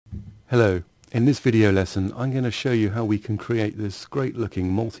Hello, in this video lesson I'm going to show you how we can create this great looking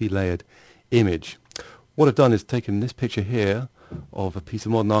multi-layered image. What I've done is taken this picture here of a piece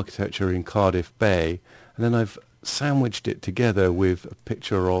of modern architecture in Cardiff Bay, and then I've sandwiched it together with a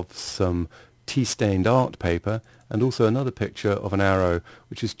picture of some tea-stained art paper and also another picture of an arrow,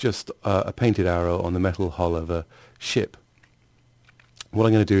 which is just a painted arrow on the metal hull of a ship. What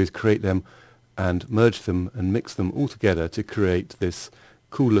I'm going to do is create them and merge them and mix them all together to create this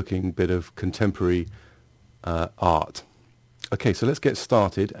cool looking bit of contemporary art. Okay, so let's get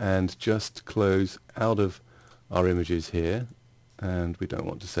started and just close out of our images here, and we don't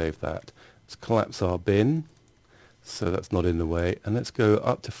want to save that. Let's collapse our bin so that's not in the way, and let's go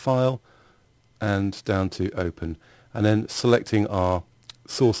up to File and down to Open, and then selecting our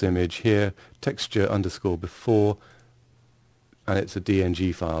source image here, Texture_before, and it's a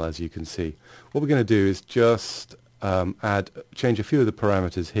DNG file, as you can see. What we're going to do is just change a few of the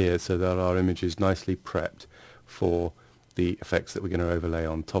parameters here so that our image is nicely prepped for the effects that we're going to overlay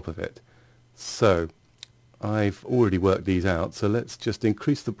on top of it. So I've already worked these out, so let's just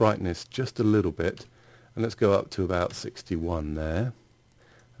increase the brightness just a little bit, and let's go up to about 61 there.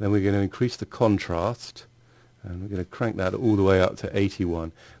 Then we're going to increase the contrast, and we're going to crank that all the way up to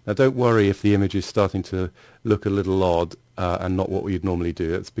 81. Now don't worry if the image is starting to look a little odd and not what we'd normally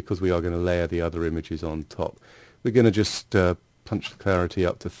do. It's because we are going to layer the other images on top. We're going to just punch the clarity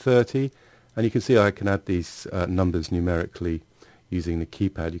up to 30, and you can see I can add these numbers numerically using the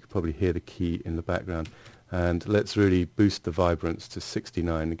keypad. You can probably hear the key in the background. And let's really boost the vibrance to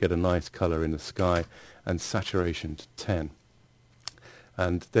 69 and get a nice color in the sky, and saturation to 10.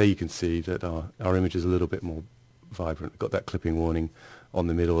 And there you can see that our image is a little bit more vibrant. We've got that clipping warning on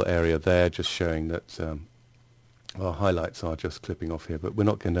the middle area there, just showing that our highlights are just clipping off here, but we're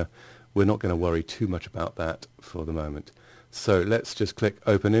not going to worry too much about that for the moment. So let's just click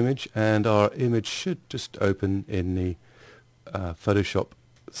Open Image, and our image should just open in the Photoshop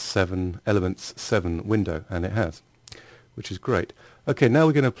Elements 7 window, and it has, which is great. Okay, now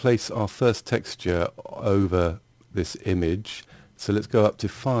we're going to place our first texture over this image. So let's go up to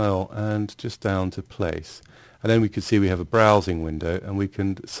File and just down to Place. And then we can see we have a browsing window, and we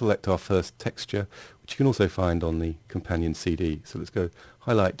can select our first texture, which you can also find on the companion CD. So let's go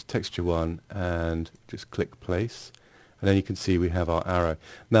highlight Texture01 and just click Place. And then you can see we have our arrow.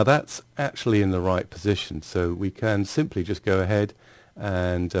 Now that's actually in the right position, so we can simply just go ahead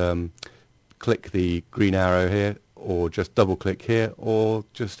and click the green arrow here, or just double click here, or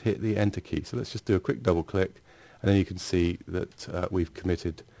just hit the Enter key. So let's just do a quick double click, and then you can see that we've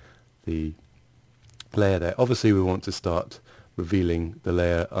committed the layer there. Obviously we want to start revealing the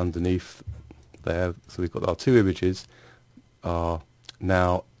layer underneath there, so we've got our two images are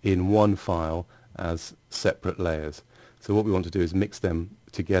now in one file as separate layers. So what we want to do is mix them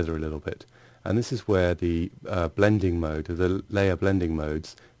together a little bit, and this is where the blending mode, the layer blending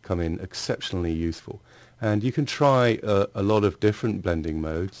modes, come in exceptionally useful. And you can try a lot of different blending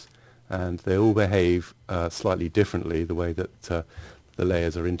modes, and they all behave slightly differently, the way that the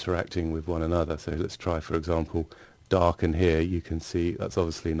layers are interacting with one another. So let's try, for example, darken here. You can see that's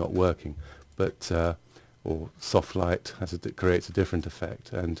obviously not working, but or soft light creates a different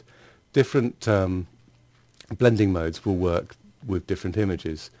effect, and different blending modes will work with different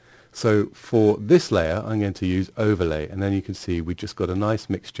images. So for this layer I'm going to use overlay, and then you can see we just got a nice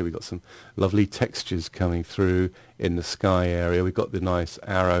mixture. We've got some lovely textures coming through in the sky area. We've got the nice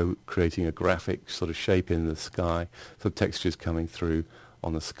arrow creating a graphic sort of shape in the sky, some textures coming through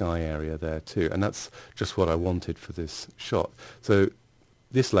on the sky area there too, and that's just what I wanted for this shot. So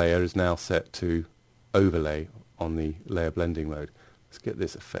this layer is now set to overlay on the layer blending mode. Let's get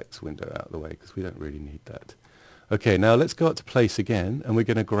this effects window out of the way because we don't really need that. Okay, now let's go up to Place again, and we're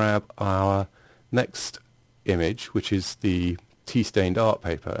going to grab our next image, which is the tea-stained art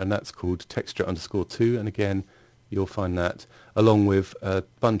paper, and that's called Texture_2, and again you'll find that along with a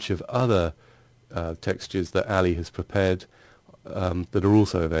bunch of other textures that Ali has prepared that are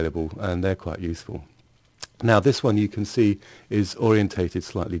also available, and they're quite useful. Now this one you can see is orientated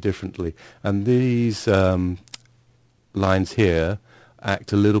slightly differently, and these lines here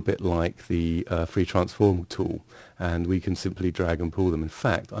act a little bit like the free transform tool, and we can simply drag and pull them. In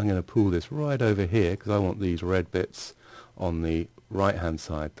fact, I'm going to pull this right over here because I want these red bits on the right hand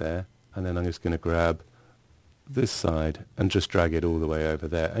side there, and then I'm just going to grab this side and just drag it all the way over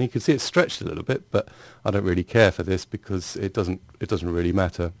there. And you can see it's stretched a little bit, but I don't really care for this because it doesn't really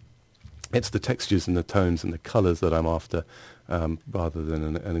matter. It's the textures and the tones and the colors that I'm after, rather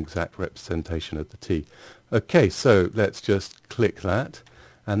than an exact representation of the tea. Okay, so let's just click that,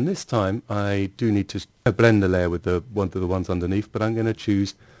 and this time I do need to blend the layer with the ones underneath, but I'm going to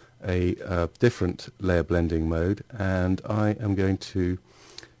choose a different layer blending mode, and I am going to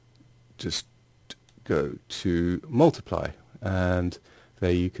just go to multiply, and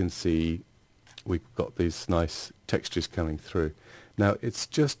there you can see we've got these nice textures coming through. Now it's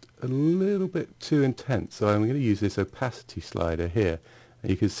just a little bit too intense, so I'm going to use this opacity slider here,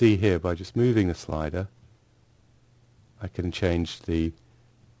 and you can see here by just moving the slider I can change the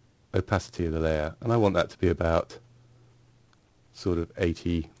opacity of the layer, and I want that to be about sort of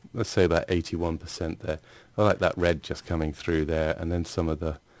 80, let's say about 81% there. I like that red just coming through there, and then some of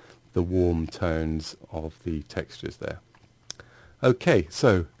the warm tones of the textures there. Okay,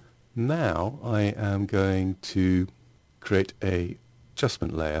 so now I am going to create a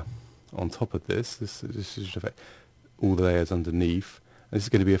adjustment layer on top of this. This is affect all the layers underneath. And this is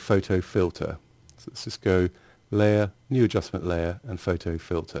going to be a photo filter. So let's just go Layer, New Adjustment Layer, and Photo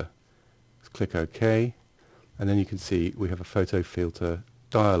Filter. Let's click OK, and then you can see we have a photo filter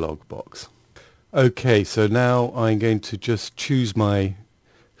dialog box. Okay, so now I'm going to just choose my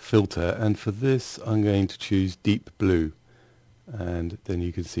filter, and for this I'm going to choose deep blue, and then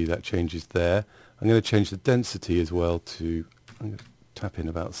you can see that changes there. I'm going to change the density as well to, I'm going to tap in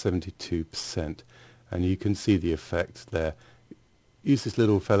about 72%, and you can see the effect there. Use this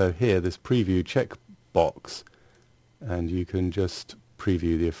little fellow here, this preview check box, and you can just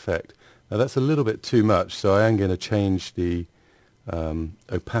preview the effect. Now that's a little bit too much, so I am going to change the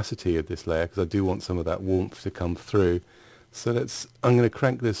opacity of this layer because I do want some of that warmth to come through. So I'm going to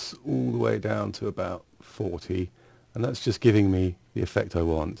crank this all the way down to about 40, and that's just giving me the effect I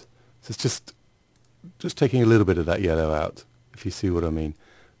want. So it's just taking a little bit of that yellow out, if you see what I mean.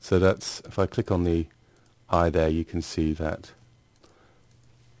 So that's, if I click on the eye there, you can see that.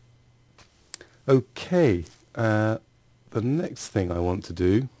 Okay, the next thing I want to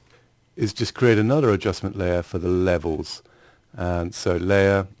do is just create another adjustment layer for the levels. And so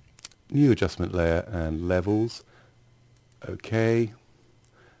Layer, New Adjustment Layer, and Levels. Okay,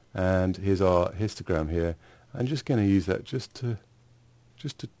 and here's our histogram here. I'm just going to use that just to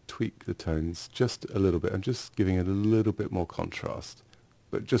tweak the tones just a little bit. I'm just giving it a little bit more contrast,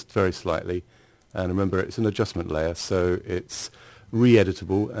 but just very slightly. And remember, it's an adjustment layer, so it's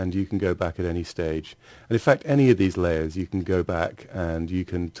re-editable, and you can go back at any stage. And in fact, any of these layers you can go back and you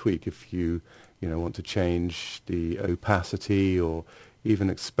can tweak if you want to change the opacity, or even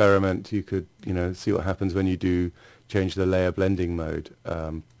experiment. You could see what happens when you do change the layer blending mode.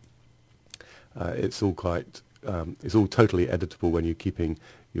 It's all totally editable when you're keeping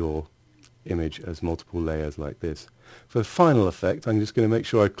your image as multiple layers like this. For the final effect, I'm just going to make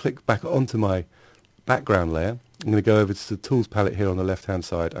sure I click back onto my background layer. I'm going to go over to the Tools palette here on the left hand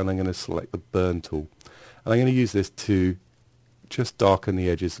side, and I'm going to select the Burn tool. And I'm going to use this to just darken the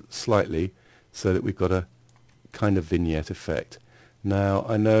edges slightly so that we've got a kind of vignette effect. Now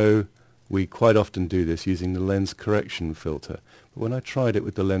I know we quite often do this using the lens correction filter, but when I tried it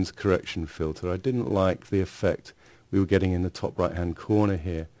with the lens correction filter I didn't like the effect we were getting in the top right hand corner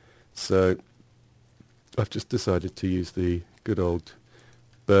here. So I've just decided to use the good old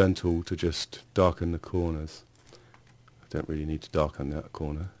Burn tool to just darken the corners. I don't really need to darken that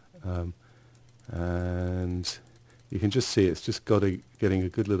corner. And you can just see it's just getting a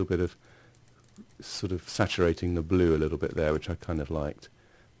good little bit of sort of saturating the blue a little bit there, which I kind of liked.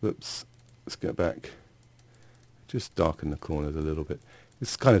 Whoops, let's go back. Just darken the corners a little bit.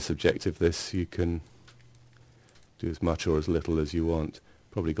 It's kind of subjective, this. You can do as much or as little as you want.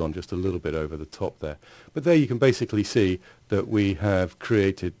 Probably gone just a little bit over the top there. But there you can basically see that we have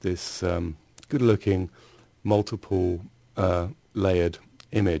created this good looking multiple layered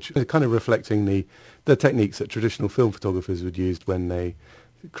image, kind of reflecting the techniques that traditional film photographers would use when they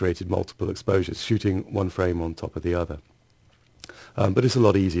created multiple exposures, shooting one frame on top of the other. But it's a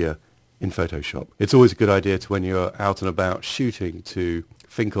lot easier in Photoshop. It's always a good idea to, when you're out and about shooting, to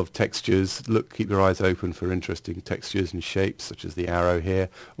think of textures. Keep your eyes open for interesting textures and shapes, such as the arrow here,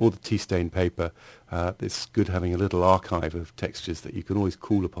 or the tea-stained paper. It's good having a little archive of textures that you can always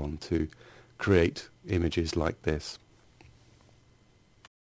call upon to create images like this.